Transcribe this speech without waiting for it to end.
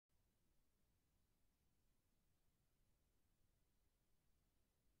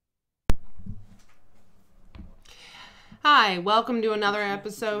Hi, welcome to another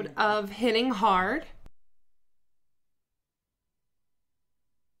episode of Hitting Hard.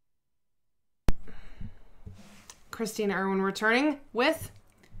 Christina Irwin returning with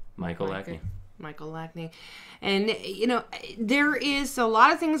Michael Lackney. Michael Lackney. And, you know, there is a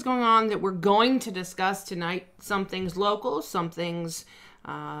lot of things going on that we're going to discuss tonight. Some things local, some things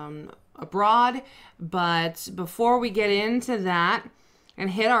abroad. But before we get into that and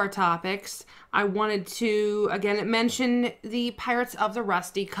hit our topics, I wanted to, again, mention the Pirates of the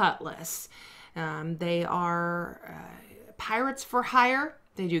Rusty Cutlass. They are pirates for hire.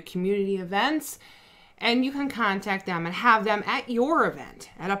 They do community events. And you can contact them and have them at your event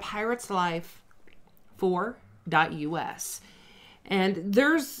at a Pirate's Life 4.us. And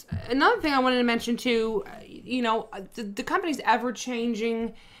there's another thing I wanted to mention too. You know, the company's ever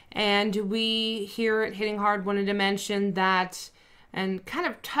changing, and we here at Hitting Hard wanted to mention that and kind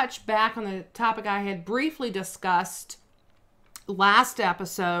of touch back on the topic I had briefly discussed last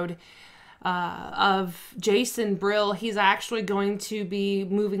episode of Jason Brill. He's actually going to be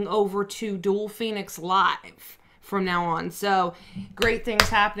moving over to Dual Phoenix Live from now on. So great things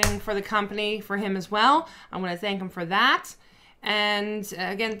happening for the company, for him as well. I want to thank him for that. And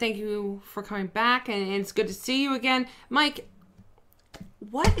again, thank you for coming back, and it's good to see you again. Mike,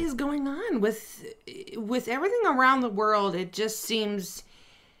 what is going on with everything around the world? It just seems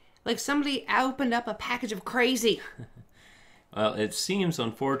like somebody opened up a package of crazy. Well, it seems,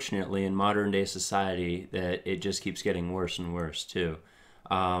 unfortunately, in modern-day society that it just keeps getting worse and worse, too.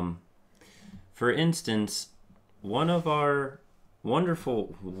 For instance, one of our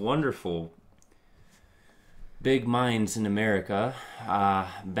wonderful, wonderful big minds in America,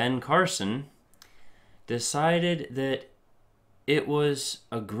 Ben Carson, decided that it was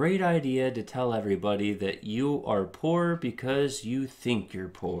a great idea to tell everybody that you are poor because you think you're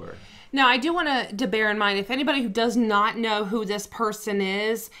poor. Now, I do want to bear in mind, if anybody who does not know who this person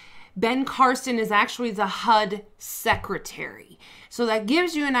is, Ben Carson is actually the HUD secretary. So that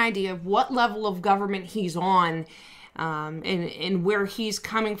gives you an idea of what level of government he's on, and where he's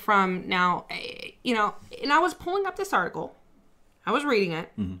coming from. Now, you know, and I was pulling up this article. I was reading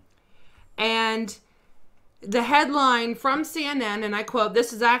it. Mm-hmm. And the headline from CNN, and I quote,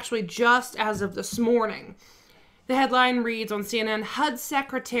 this is actually just as of this morning. The headline reads on CNN, HUD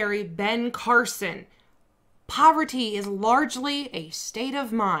Secretary Ben Carson, poverty is largely a state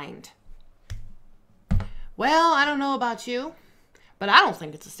of mind. Well, I don't know about you, but I don't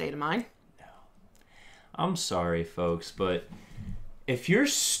think it's a state of mind. No. I'm sorry, folks, but if you're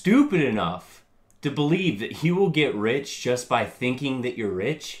stupid enough to believe that you will get rich just by thinking that you're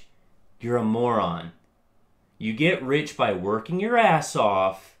rich, you're a moron. You get rich by working your ass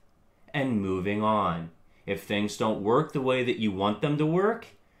off and moving on. If things don't work the way that you want them to work,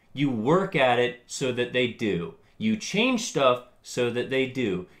 you work at it so that they do. You change stuff so that they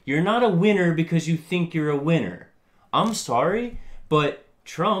do. You're not a winner because you think you're a winner. I'm sorry, but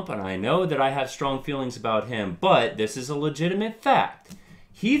Trump, and I know that I have strong feelings about him, but this is a legitimate fact.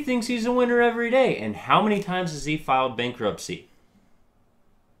 He thinks he's a winner every day. And how many times has he filed bankruptcy?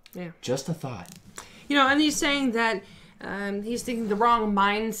 Yeah. Just a thought. You know, and he's saying that he's thinking the wrong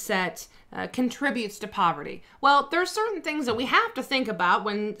mindset contributes to poverty. Well, there are certain things that we have to think about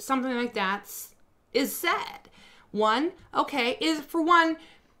when something like that is said. One, okay,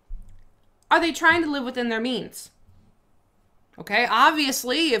 are they trying to live within their means? Okay,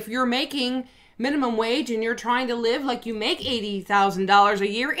 obviously, if you're making minimum wage and you're trying to live like you make $80,000 a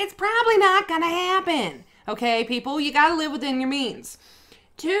year, it's probably not going to happen. Okay, people, you got to live within your means.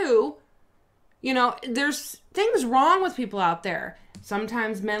 Two, you know, there's things wrong with people out there.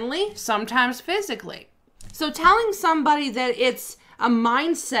 Sometimes mentally, sometimes physically. So telling somebody that it's a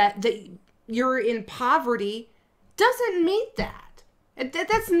mindset that you're in poverty doesn't meet that.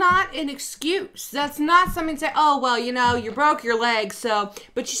 That's not an excuse. That's not something to say, oh, well, you know, you broke your leg, but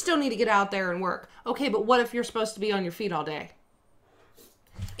you still need to get out there and work. Okay, but what if you're supposed to be on your feet all day?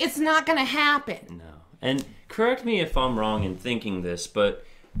 It's not going to happen. No. And correct me if I'm wrong in thinking this, but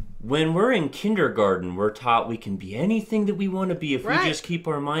when we're in kindergarten, we're taught we can be anything that we want to be if we just keep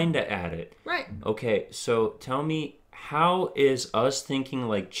our mind at it. Right. Okay, so tell me, how is us thinking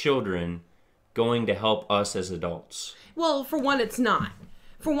like children going to help us as adults? Well, for one, it's not.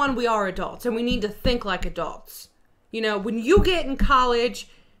 For one, we are adults, and we need to think like adults. You know, when you get in college,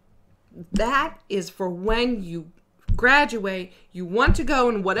 that is for when you graduate, you want to go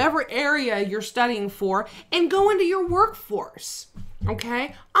in whatever area you're studying for and go into your workforce.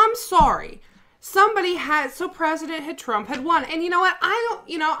 Okay? I'm sorry. President Trump had won. And you know what?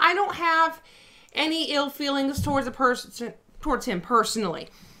 I don't have any ill feelings towards him personally.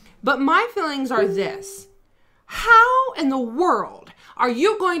 But my feelings are this. How in the world are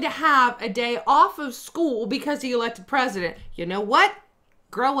you going to have a day off of school because he elected president? You know what?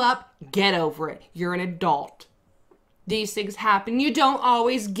 Grow up, get over it. You're an adult. These things happen. You don't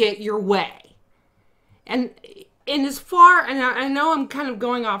always get your way. And as far, and I know I'm kind of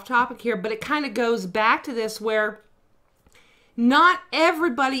going off topic here, but it kind of goes back to this where not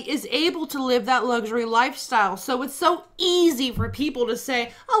everybody is able to live that luxury lifestyle. So it's so easy for people to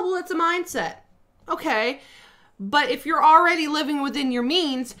say, oh, well, it's a mindset. Okay. But if you're already living within your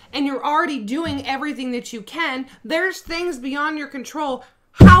means and you're already doing everything that you can, there's things beyond your control.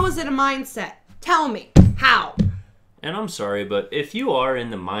 How is it a mindset? Tell me. How? And I'm sorry, but if you are in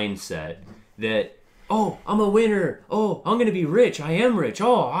the mindset that, oh, I'm a winner. Oh, I'm going to be rich. I am rich.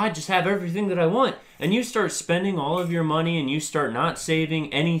 Oh, I just have everything that I want. And you start spending all of your money and you start not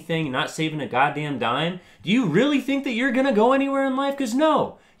saving anything, not saving a goddamn dime. Do you really think that you're going to go anywhere in life? Because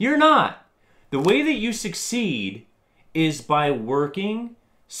no, you're not. The way that you succeed is by working,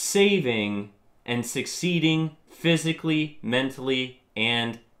 saving, and succeeding physically, mentally,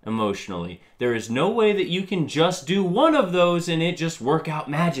 and emotionally. There is no way that you can just do one of those and it just work out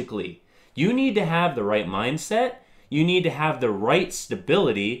magically. You need to have the right mindset, you need to have the right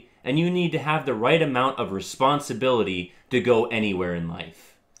stability, and you need to have the right amount of responsibility to go anywhere in life.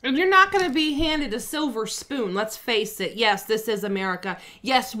 And you're not going to be handed a silver spoon. Let's face it. Yes, this is America.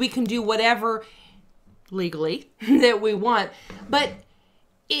 Yes, we can do whatever legally that we want. But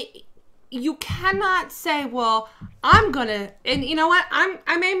you cannot say, well, I'm going to, and you know what?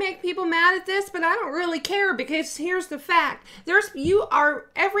 I may make people mad at this, but I don't really care because here's the fact.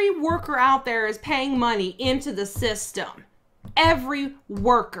 Every worker out there is paying money into the system. Every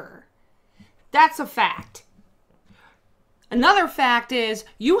worker. That's a fact. Another fact is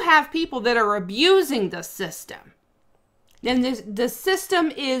you have people that are abusing the system. And the system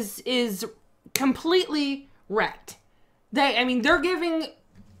is completely wrecked. They're giving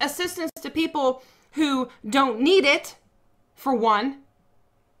assistance to people who don't need it, for one.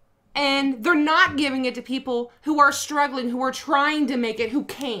 And they're not giving it to people who are struggling, who are trying to make it, who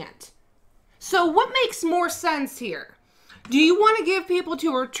can't. So what makes more sense here? Do you want to give people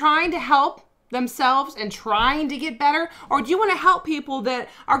who are trying to help themselves and trying to get better, or do you want to help people that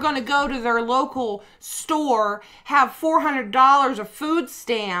are going to go to their local store, have $400 of food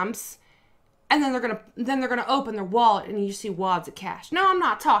stamps, and then they're gonna open their wallet and you see wads of cash? No, I'm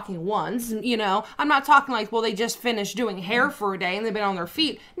not talking ones. I'm not talking like, well, they just finished doing hair for a day and they've been on their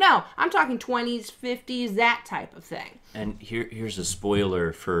feet. No, I'm talking 20s, 50s, that type of thing. And here's a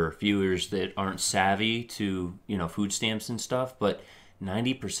spoiler for viewers that aren't savvy to food stamps and stuff, but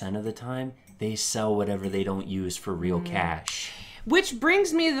 90% of the time they sell whatever they don't use for real cash. Which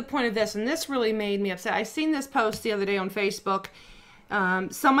brings me to the point of this, and this really made me upset. I seen this post the other day on Facebook.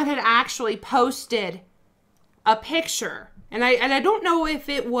 Someone had actually posted a picture, and I don't know if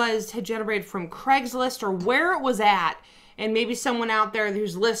it had generated from Craigslist or where it was at, and maybe someone out there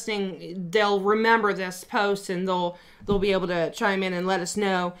who's listening, they'll remember this post and they'll be able to chime in and let us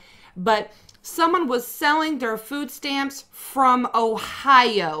know. But someone was selling their food stamps from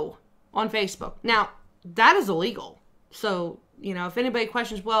Ohio on Facebook. Now, that is illegal. So, if anybody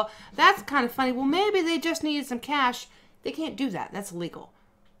questions, well, that's kind of funny. Well, maybe they just needed some cash. They can't do that. That's illegal.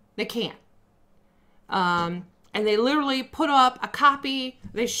 They can't. And they literally put up a copy.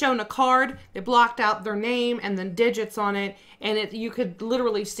 They shown a card. They blocked out their name and the digits on it. And you could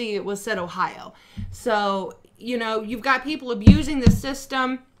literally see it was said Ohio. So, you've got people abusing the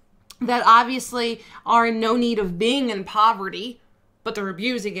system that obviously are in no need of being in poverty, but they're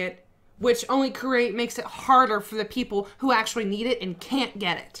abusing it, which only makes it harder for the people who actually need it and can't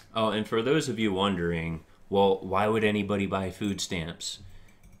get it. Oh, and for those of you wondering, well, why would anybody buy food stamps?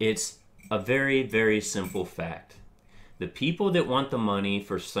 It's a very, very simple fact. The people that want the money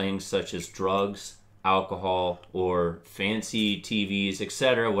for things such as drugs, alcohol, or fancy TVs,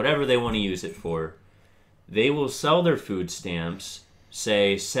 etc., whatever they want to use it for, they will sell their food stamps,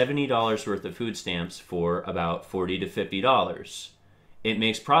 say $70 worth of food stamps, for about $40 to $50. It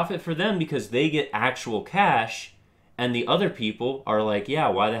makes profit for them because they get actual cash, and the other people are like, yeah,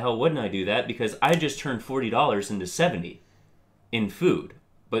 why the hell wouldn't I do that? Because I just turned $40 into $70 in food.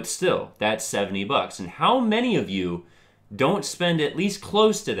 But still, that's $70. And how many of you don't spend at least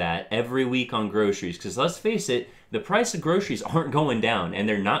close to that every week on groceries? Because let's face it, the price of groceries aren't going down, and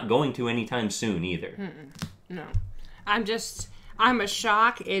they're not going to anytime soon either. No. I'm a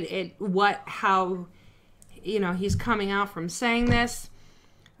shock at how he's coming out from saying this.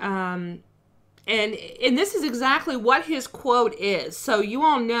 And this is exactly what his quote is. So you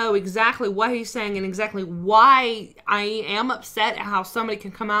all know exactly what he's saying and exactly why I am upset at how somebody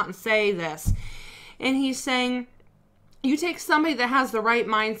can come out and say this. And he's saying, you take somebody that has the right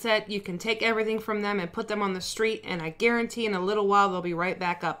mindset, you can take everything from them and put them on the street, and I guarantee in a little while they'll be right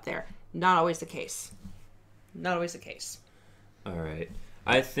back up there. Not always the case. Not always the case. All right.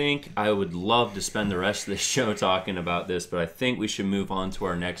 I think I would love to spend the rest of the show talking about this, but I think we should move on to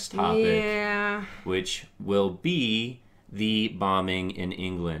our next topic, which will be the bombing in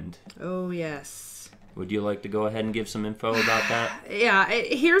England. Oh, yes. Would you like to go ahead and give some info about that? Yeah,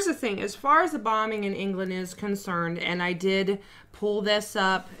 here's the thing. As far as the bombing in England is concerned, and I did pull this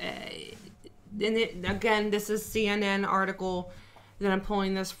up, again, this is CNN article that I'm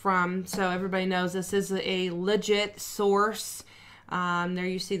pulling this from, so everybody knows this is a legit source. There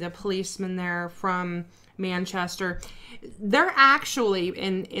you see the policeman there from Manchester. They're actually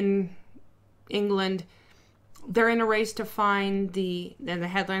in England. They're in a race to find the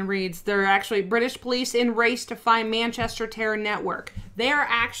headline reads, they're actually British police in race to find Manchester terror network. They are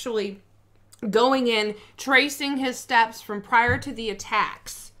actually going in, tracing his steps from prior to the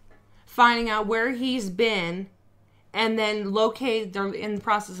attacks, finding out where he's been, and then they're in the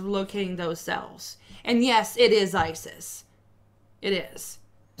process of locating those cells. And yes, it is ISIS. It is.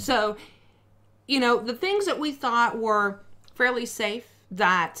 So, the things that we thought were fairly safe,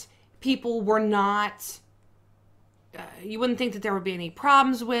 that people were not, you wouldn't think that there would be any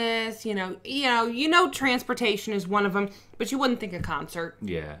problems with, transportation is one of them, but you wouldn't think a concert.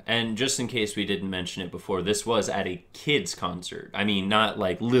 Yeah, and just in case we didn't mention it before, this was at a kids concert. I mean, not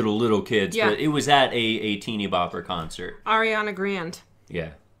like little kids, but it was at a teeny bopper concert. Ariana Grande.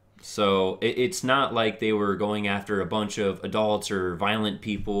 Yeah. So it's not like they were going after a bunch of adults or violent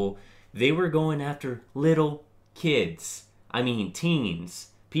people. They were going after little kids. I mean, teens.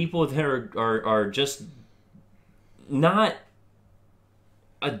 People that are just not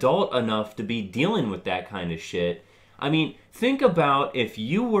adult enough to be dealing with that kind of shit. I mean, think about if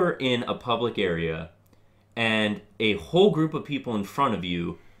you were in a public area and a whole group of people in front of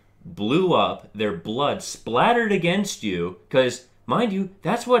you blew up, their blood splattered against you, because... mind you,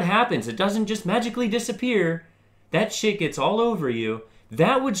 that's what happens. It doesn't just magically disappear. That shit gets all over you.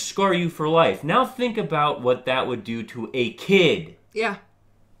 That would scar you for life. Now think about what that would do to a kid. Yeah.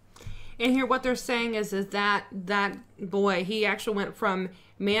 And here what they're saying is that boy, he actually went from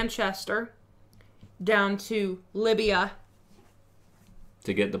Manchester down to Libya.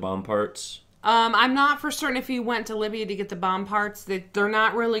 To get the bomb parts? I'm not for certain if he went to Libya to get the bomb parts. They're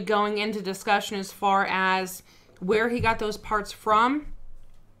not really going into discussion as far as where he got those parts from.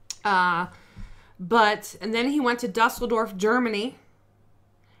 And then he went to Dusseldorf, Germany,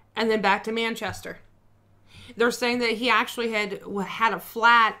 and then back to Manchester. They're saying that he actually had a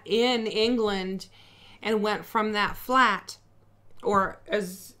flat in England and went from that flat, or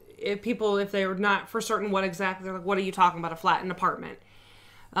if they were not for certain what exactly, they're like, what are you talking about, a flat, an apartment?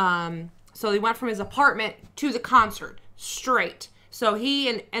 So he went from his apartment to the concert, straight. So he,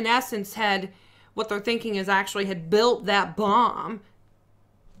 in essence, what they're thinking is actually had built that bomb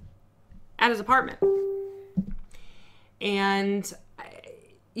at his apartment. And,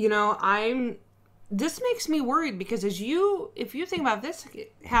 this makes me worried because if you think about this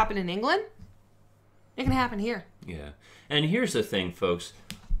happen in England, it can happen here. Yeah. And here's the thing, folks.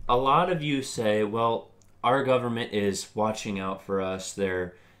 A lot of you say, well, our government is watching out for us.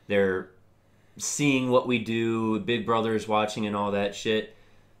 They're seeing what we do. Big Brother's watching and all that shit.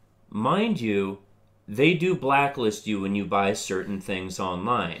 Mind you, they do blacklist you when you buy certain things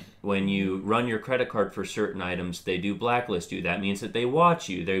online. When you run your credit card for certain items, they do blacklist you. That means that they watch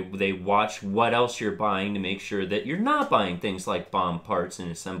you. They watch what else you're buying to make sure that you're not buying things like bomb parts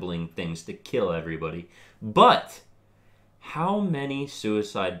and assembling things to kill everybody. But how many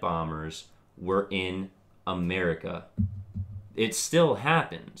suicide bombers were in America? It still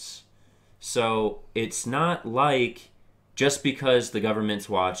happens. So it's not like just because the government's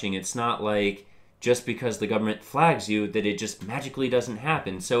watching, it's not like just because the government flags you that it just magically doesn't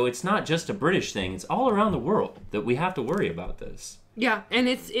happen. So it's not just a British thing. It's all around the world that we have to worry about this. Yeah, and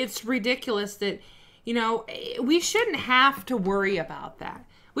it's ridiculous that, we shouldn't have to worry about that.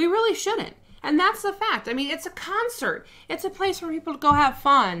 We really shouldn't. And that's the fact. I mean, it's a concert. It's a place where people go have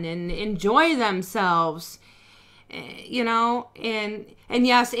fun and enjoy themselves. And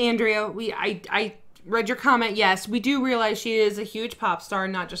yes, Andrea, I read your comment. Yes, we do realize she is a huge pop star,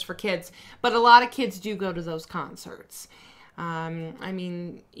 not just for kids, but a lot of kids do go to those concerts. Keep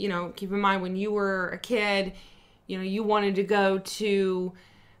in mind when you were a kid, you wanted to go to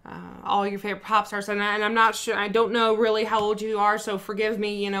all your favorite pop stars, and I'm not sure, I don't know really how old you are, so forgive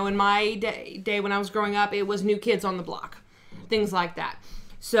me. In my day when I was growing up, it was New Kids on the Block, things like that.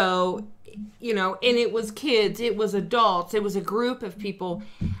 So, and it was kids, it was adults, it was a group of people.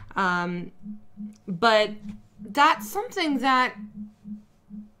 But that's something that,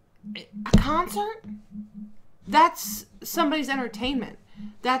 a concert, that's somebody's entertainment.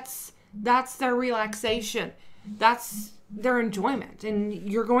 That's their relaxation. That's their enjoyment. And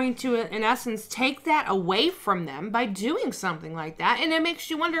you're going to, in essence, take that away from them by doing something like that. And it makes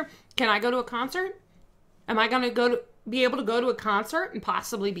you wonder, can I go to a concert? Am I going to be able to go to a concert and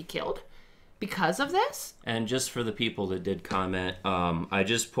possibly be killed because of this? And just for the people that did comment, I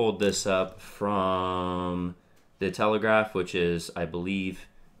just pulled this up from The Telegraph, which is, I believe,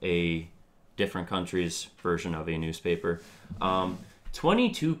 a different country's version of a newspaper.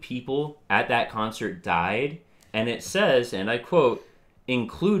 22 people at that concert died, and it says, and I quote,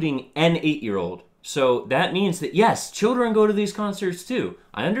 including an 8-year-old. So that means that, yes, children go to these concerts too.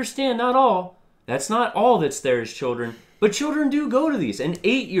 I understand not all. That's not all that's there is children, but children do go to these. An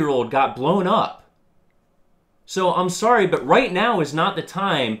 8-year-old got blown up. So I'm sorry, but right now is not the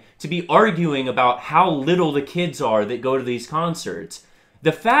time to be arguing about how little the kids are that go to these concerts.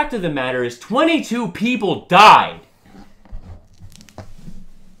 The fact of the matter is 22 people died.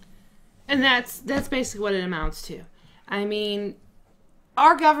 And that's basically what it amounts to. I mean,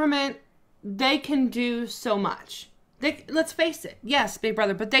 our government, they can do so much. Let's face it. Yes, Big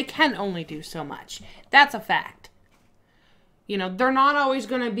Brother, but they can only do so much. That's a fact. You know, they're not always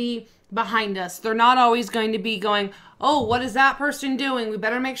going to be behind us. They're not always going to be going, oh, what is that person doing? We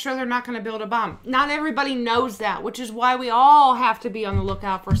better make sure they're not going to build a bomb. Not everybody knows that, which is why we all have to be on the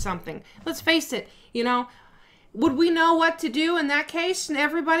lookout for something. Let's face it, you know, would we know what to do in that case and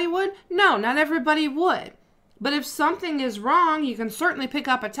everybody would? No, not everybody would. But if something is wrong, you can certainly pick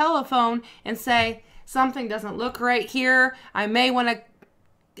up a telephone and say, something doesn't look right here. I may want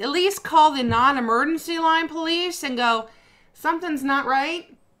to at least call the non-emergency line police and go, something's not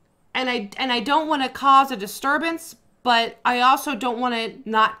right. And I don't want to cause a disturbance, but I also don't want it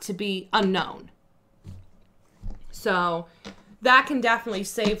not to be unknown. So that can definitely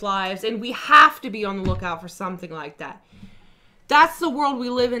save lives, and we have to be on the lookout for something like that. That's the world we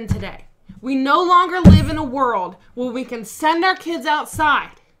live in today. We no longer live in a world where we can send our kids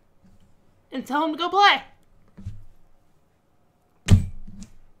outside and tell them to go play.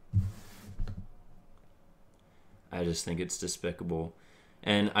 I just think it's despicable.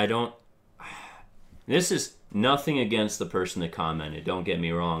 And this is nothing against the person that commented, don't get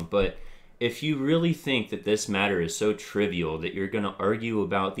me wrong, but if you really think that this matter is so trivial that you're going to argue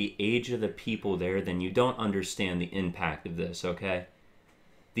about the age of the people there, then you don't understand the impact of this, okay?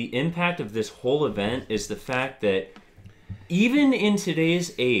 The impact of this whole event is the fact that even in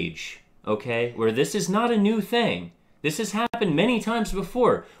today's age, okay, where this is not a new thing, this has happened many times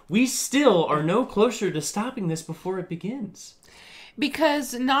before, we still are no closer to stopping this before it begins.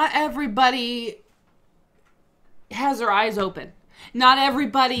 Because not everybody has their eyes open. Not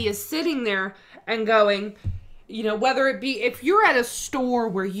everybody is sitting there and going, you know, whether it be, if you're at a store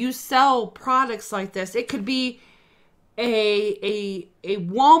where you sell products like this, it could be a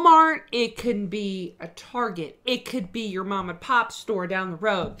Walmart, it could be a Target, it could be your mom and pop store down the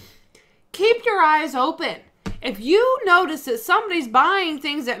road. Keep your eyes open. If you notice that somebody's buying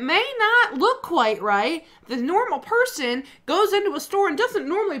things that may not look quite right, the normal person goes into a store and doesn't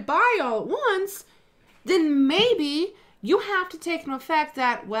normally buy all at once, then maybe you have to take into effect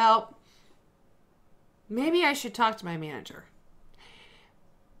that, well, maybe I should talk to my manager.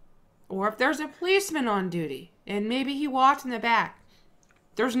 Or if there's a policeman on duty and maybe he walked in the back,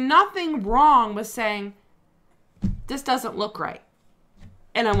 there's nothing wrong with saying, this doesn't look right,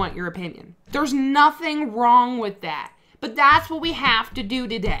 and I want your opinion. There's nothing wrong with that. But that's what we have to do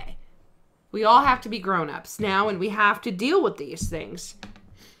today. We all have to be grown-ups now, and we have to deal with these things.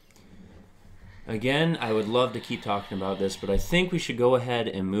 Again, I would love to keep talking about this, but I think we should go ahead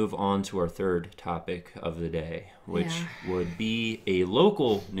and move on to our third topic of the day, which would be a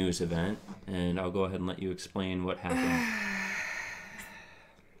local news event, and I'll go ahead and let you explain what happened.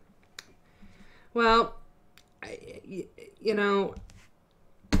 Well, you know,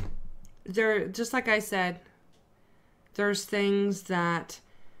 just like I said, there's things that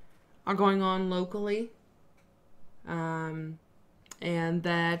are going on locally, and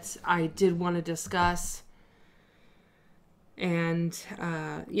that I did want to discuss. And,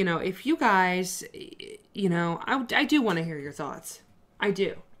 you know, if you guys, you know, I do want to hear your thoughts. I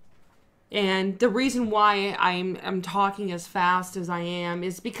do. And the reason why I'm talking as fast as I am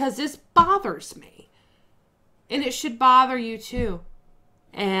is because this bothers me. And it should bother you too.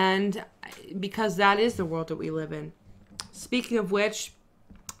 And because that is the world that we live in. Speaking of which,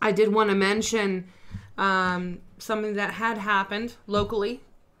 I did want to mention something that had happened locally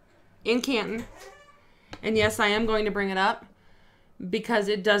in Canton. And yes, I am going to bring it up. because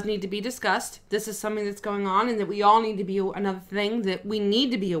it does need to be discussed. This is something that's going on and that we all need to be, another thing that we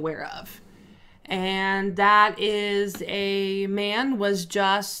need to be aware of. And that is a man was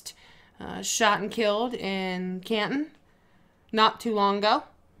just shot and killed in Canton not too long ago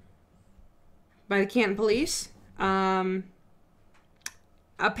by the Canton police.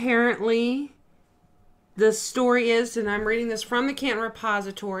 Apparently, the story is, and I'm reading this from the Canton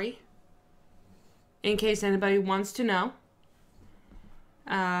Repository, in case anybody wants to know,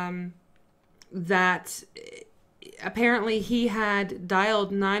 that apparently he had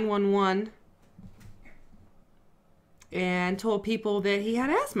dialed 911 and told people that he had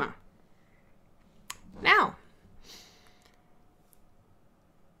asthma. Now,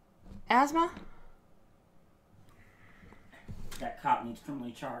 asthma? That cop needs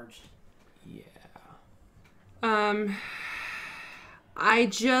criminally charged. Yeah. I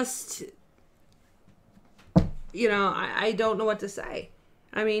just, I don't know what to say.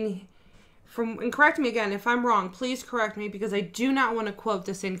 I mean, and correct me again if I'm wrong. Please correct me because I do not want to quote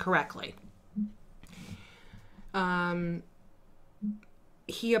this incorrectly.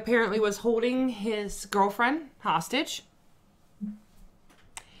 He apparently was holding his girlfriend hostage.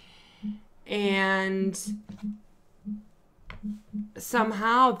 And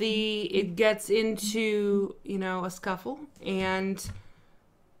somehow it gets into, a scuffle. And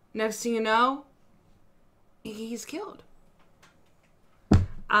next thing you know, he's killed.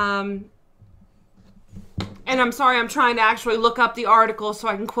 And I'm sorry, I'm trying to actually look up the article so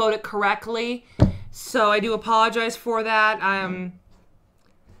I can quote it correctly. So I do apologize for that.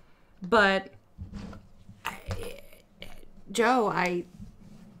 But Joe,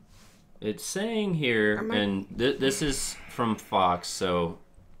 It's saying here, and this is from Fox,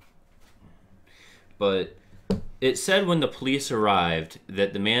 but it said when the police arrived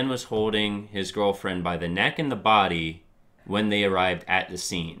that the man was holding his girlfriend by the neck and the body when they arrived at the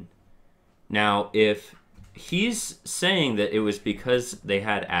scene. Now, if he's saying that it was because they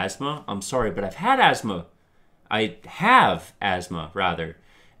had asthma, I'm sorry, but I've had asthma. I have asthma, rather.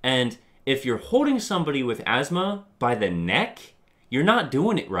 And if you're holding somebody with asthma by the neck, you're not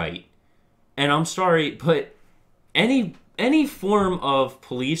doing it right. And I'm sorry, but any form of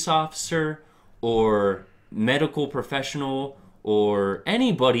police officer or medical professional or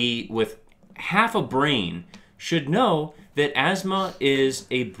anybody with half a brain should know that asthma is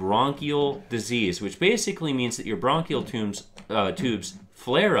a bronchial disease, which basically means that your bronchial tubes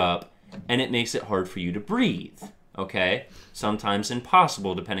flare up and it makes it hard for you to breathe, okay? Sometimes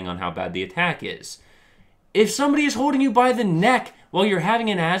impossible depending on how bad the attack is. If somebody is holding you by the neck while you're having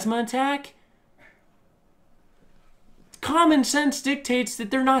an asthma attack, common sense dictates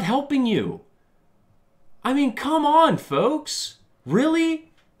that they're not helping you. I mean, come on, folks.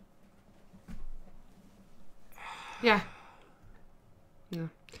 Really? Yeah.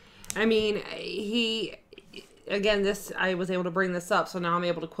 I mean, I was able to bring this up, so now I'm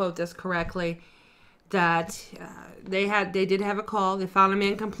able to quote this correctly, that they did have a call. They found a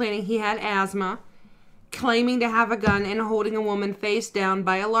man complaining he had asthma, claiming to have a gun and holding a woman face down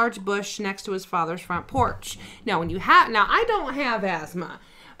by a large bush next to his father's front porch. Now, I don't have asthma,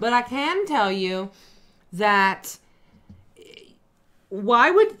 but I can tell you that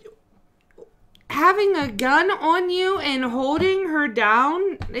why would having a gun on you and holding her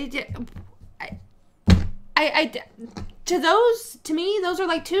down, to me, those are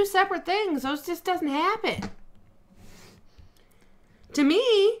like two separate things. Those just doesn't happen. To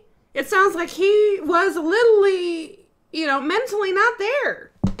me, it sounds like he was literally, mentally not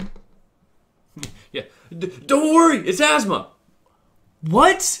there. Yeah. Don't worry, it's asthma.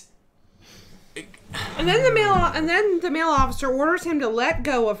 What? And then the male officer orders him to let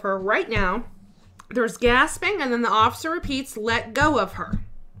go of her right now. There's gasping, and then the officer repeats, "Let go of her."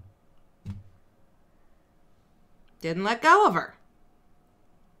 Didn't let go of her.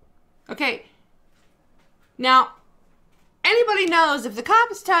 Okay. Now, anybody knows if the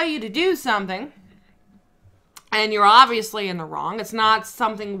cops tell you to do something, and you're obviously in the wrong, it's not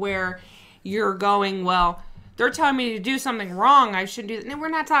something where you're going, well, they're telling me to do something wrong, I shouldn't do that. No, we're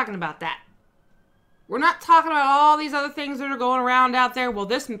not talking about that. We're not talking about all these other things that are going around out there. Well,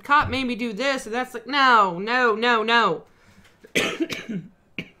 this cop made me do this, and that's like, no.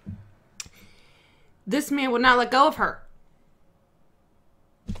 This man would not let go of her.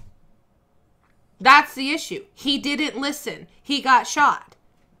 That's the issue. He didn't listen. He got shot.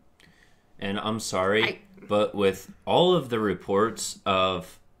 And I'm sorry, but with all of the reports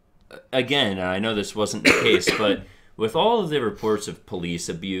of, again, I know this wasn't the case, but with all of the reports of police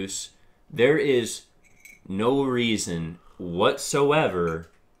abuse, there is no reason whatsoever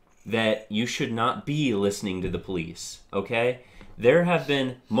that you should not be listening to the police, okay? There have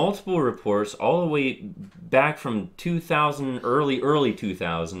been multiple reports all the way back from 2000, early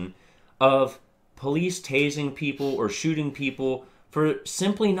 2000, of police tasing people or shooting people for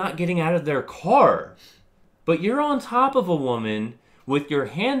simply not getting out of their car. But you're on top of a woman with your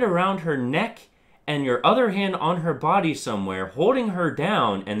hand around her neck and your other hand on her body somewhere, holding her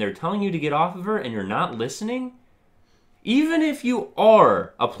down, and they're telling you to get off of her and you're not listening? Even if you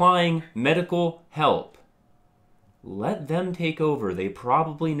are applying medical help, let them take over. They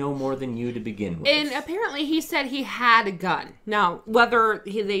probably know more than you to begin with. And apparently he said he had a gun. Now, whether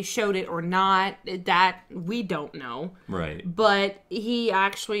they showed it or not, that we don't know. Right. But he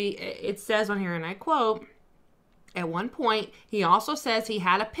actually, it says on here, and I quote, at one point, he also says he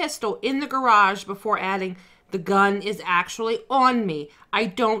had a pistol in the garage before adding, "The gun is actually on me. I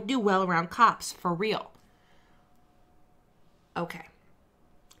don't do well around cops, for real." Okay.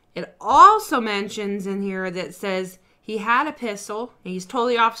 It also mentions in here that says he had a pistol. He's told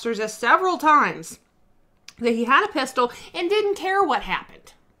the officers this several times that he had a pistol and didn't care what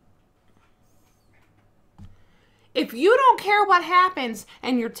happened. If you don't care what happens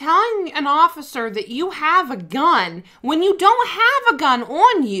and you're telling an officer that you have a gun when you don't have a gun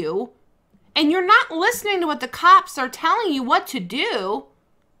on you and you're not listening to what the cops are telling you what to do,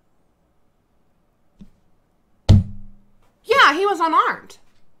 yeah, he was unarmed.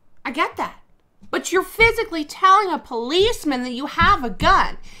 I get that. But you're physically telling a policeman that you have a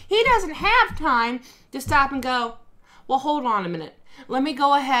gun. He doesn't have time to stop and go, "Well, hold on a minute. Let me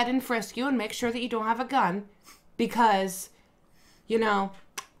go ahead and frisk you and make sure that you don't have a gun because,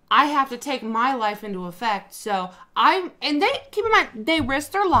 I have to take my life into effect." And they, keep in mind, they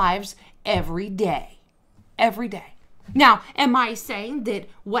risk their lives every day. Every day. Now, am I saying that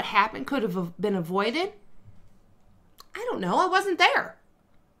what happened could have been avoided? I don't know. I wasn't there.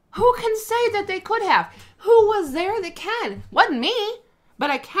 Who can say that they could have? Who was there that can? Wasn't me. But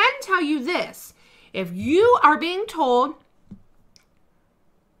I can tell you this. If you are being told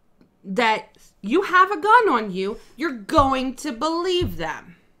that you have a gun on you, you're going to believe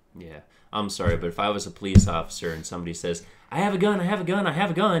them. Yeah. I'm sorry, but if I was a police officer and somebody says, "I have a gun, I have a gun, I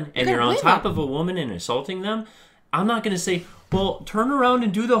have a gun," and you're on top of a woman and assaulting them, I'm not going to say, "Well, turn around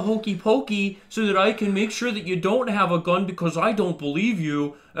and do the hokey pokey so that I can make sure that you don't have a gun because I don't believe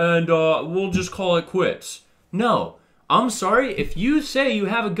you and we'll just call it quits." No. I'm sorry, if you say you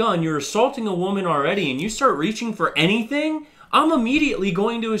have a gun, you're assaulting a woman already, and you start reaching for anything, I'm immediately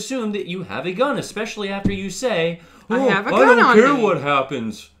going to assume that you have a gun, especially after you say, "I have a gun on me. I don't care what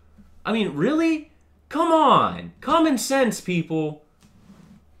happens." I mean, really? Come on. Common sense, people.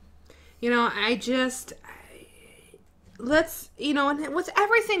 With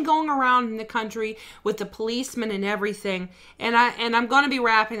everything going around in the country with the policemen and everything, and I'm going to be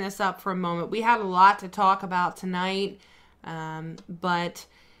wrapping this up for a moment. We had a lot to talk about tonight, but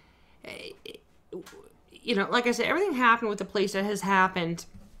like I said, everything happened with the police that has happened,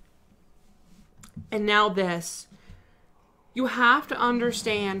 and now this. You have to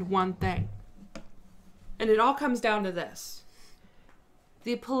understand one thing, and it all comes down to this.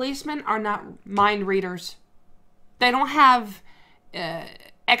 The policemen are not mind readers. They don't have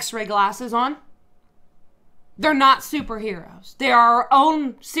X-ray glasses on. They're not superheroes. They are our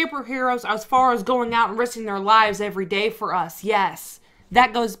own superheroes as far as going out and risking their lives every day for us. Yes,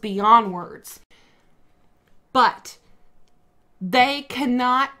 that goes beyond words. But they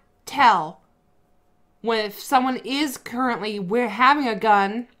cannot tell if someone is currently having a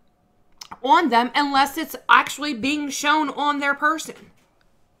gun on them unless it's actually being shown on their person.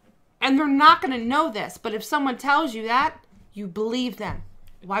 And they're not going to know this. But if someone tells you that, you believe them.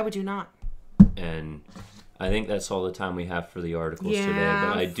 Why would you not? And I think that's all the time we have for the articles today.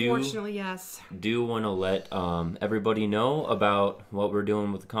 But I unfortunately, yes. do want to let everybody know about what we're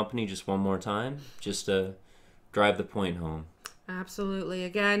doing with the company just one more time, just to drive the point home. Absolutely.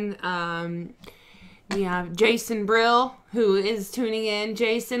 Again, we have Jason Brill, who is tuning in.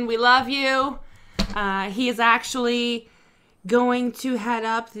 Jason, we love you. He is actually going to head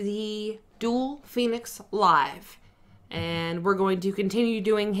up the Dual Phoenix Live. And we're going to continue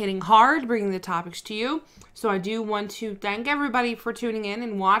doing Hitting Hard, bringing the topics to you. So I do want to thank everybody for tuning in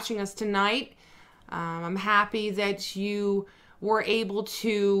and watching us tonight. I'm happy that you were able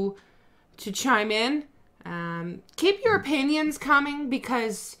to chime in. Keep your opinions coming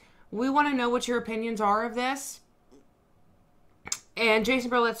because we want to know what your opinions are of this. And Jason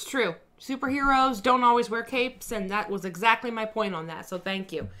Brill, that's true. Superheroes don't always wear capes, and that was exactly my point on that. So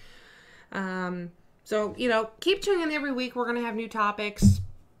thank you. Keep tuning in every week. We're going to have new topics.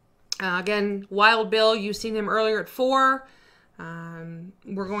 Again, Wild Bill, you've seen him earlier at 4.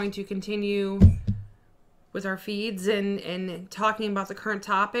 We're going to continue with our feeds and talking about the current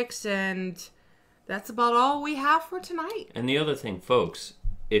topics. And that's about all we have for tonight. And the other thing, folks,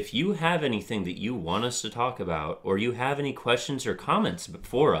 if you have anything that you want us to talk about, or you have any questions or comments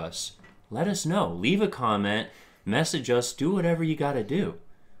for us, let us know. Leave a comment, message us, do whatever you got to do.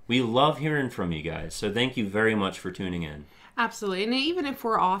 We love hearing from you guys. So thank you very much for tuning in. Absolutely. And even if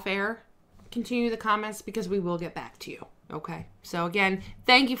we're off air, continue the comments because we will get back to you. Okay. So again,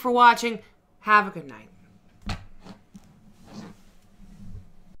 thank you for watching. Have a good night.